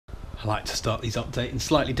I like to start these updates in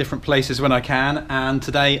slightly different places when I can, and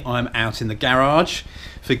today I'm out in the garage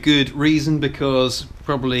for good reason, because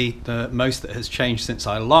probably the most that has changed since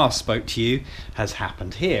I last spoke to you has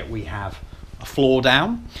happened here. We have a floor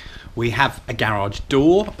down, we have a garage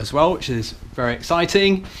door as well, which is very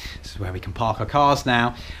exciting. This is where we can park our cars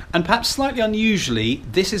now, and perhaps slightly unusually,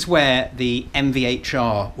 this is where the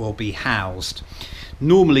MVHR will be housed.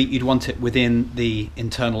 Normally you'd want it within the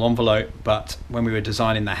internal envelope, but when we were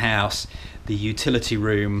designing the house, the utility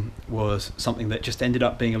room was something that just ended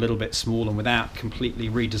up being a little bit small, and without completely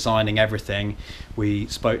redesigning everything, we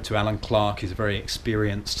spoke to Alan Clark, who's a very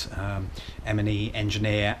experienced M&E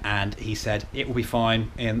engineer, and he said it will be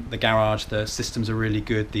fine in the garage. The systems are really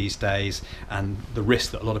good these days, and the risk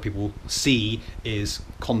that a lot of people see is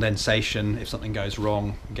condensation. If something goes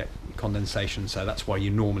wrong, you get condensation, so that's why you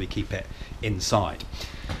normally keep it inside.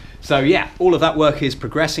 So yeah, all of that work is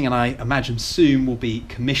progressing, and I imagine soon we'll be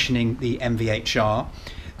commissioning the MVHR.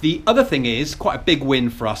 The other thing is quite a big win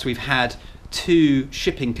for us. We've had 2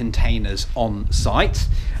 shipping containers on site,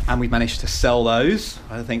 and we've managed to sell those,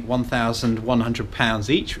 I think £1,100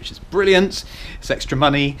 each, which is brilliant. It's extra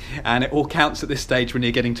money, and it all counts at this stage when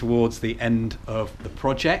you're getting towards the end of the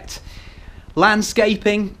project.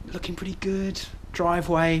 Landscaping looking pretty good.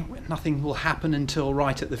 Driveway, nothing will happen until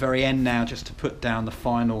right at the very end now, just to put down the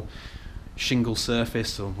final shingle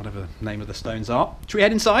surface, or whatever the name of the stones are. Should we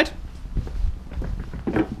head inside?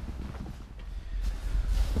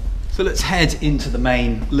 So let's head into the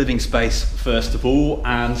main living space first of all,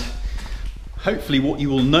 and hopefully what you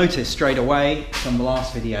will notice straight away from the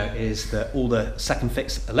last video is that all the second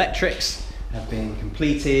fix electrics have been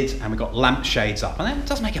completed, and we've got lampshades up, and that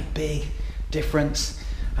does make a big difference.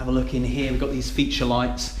 Have a look in here, we've got these feature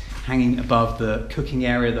lights hanging above the cooking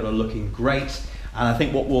area that are looking great, and I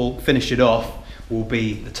think what will finish it off will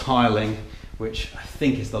be the tiling, which I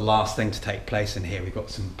think is the last thing to take place in here. We've got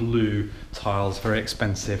some blue tiles, very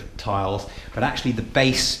expensive tiles, but actually the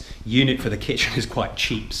base unit for the kitchen is quite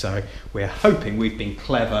cheap, so we're hoping we've been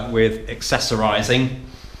clever with accessorizing.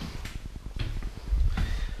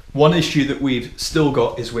 One issue that we've still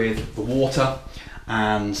got is with the water,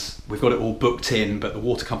 and we've got it all booked in, but the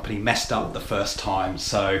water company messed up the first time,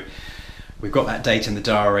 so we've got that date in the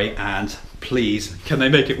diary, and please can they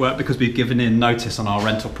make it work, because we've given in notice on our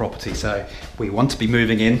rental property, so we want to be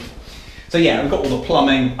moving in. So yeah, we've got all the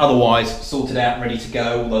plumbing otherwise sorted out, ready to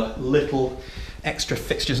go. All the little extra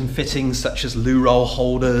fixtures and fittings such as loo roll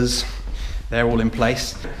holders, they're all in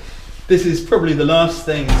place. This is probably the last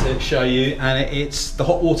thing to show you, and it's the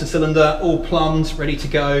hot water cylinder, all plumbed, ready to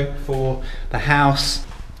go for the house.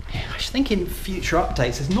 I think in future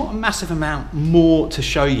updates there's not a massive amount more to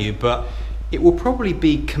show you, but it will probably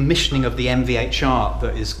be commissioning of the MVHR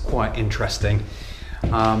that is quite interesting.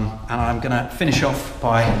 And I'm going to finish off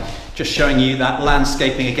by just showing you that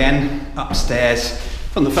landscaping again upstairs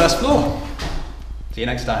from the first floor. See you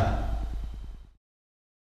next time.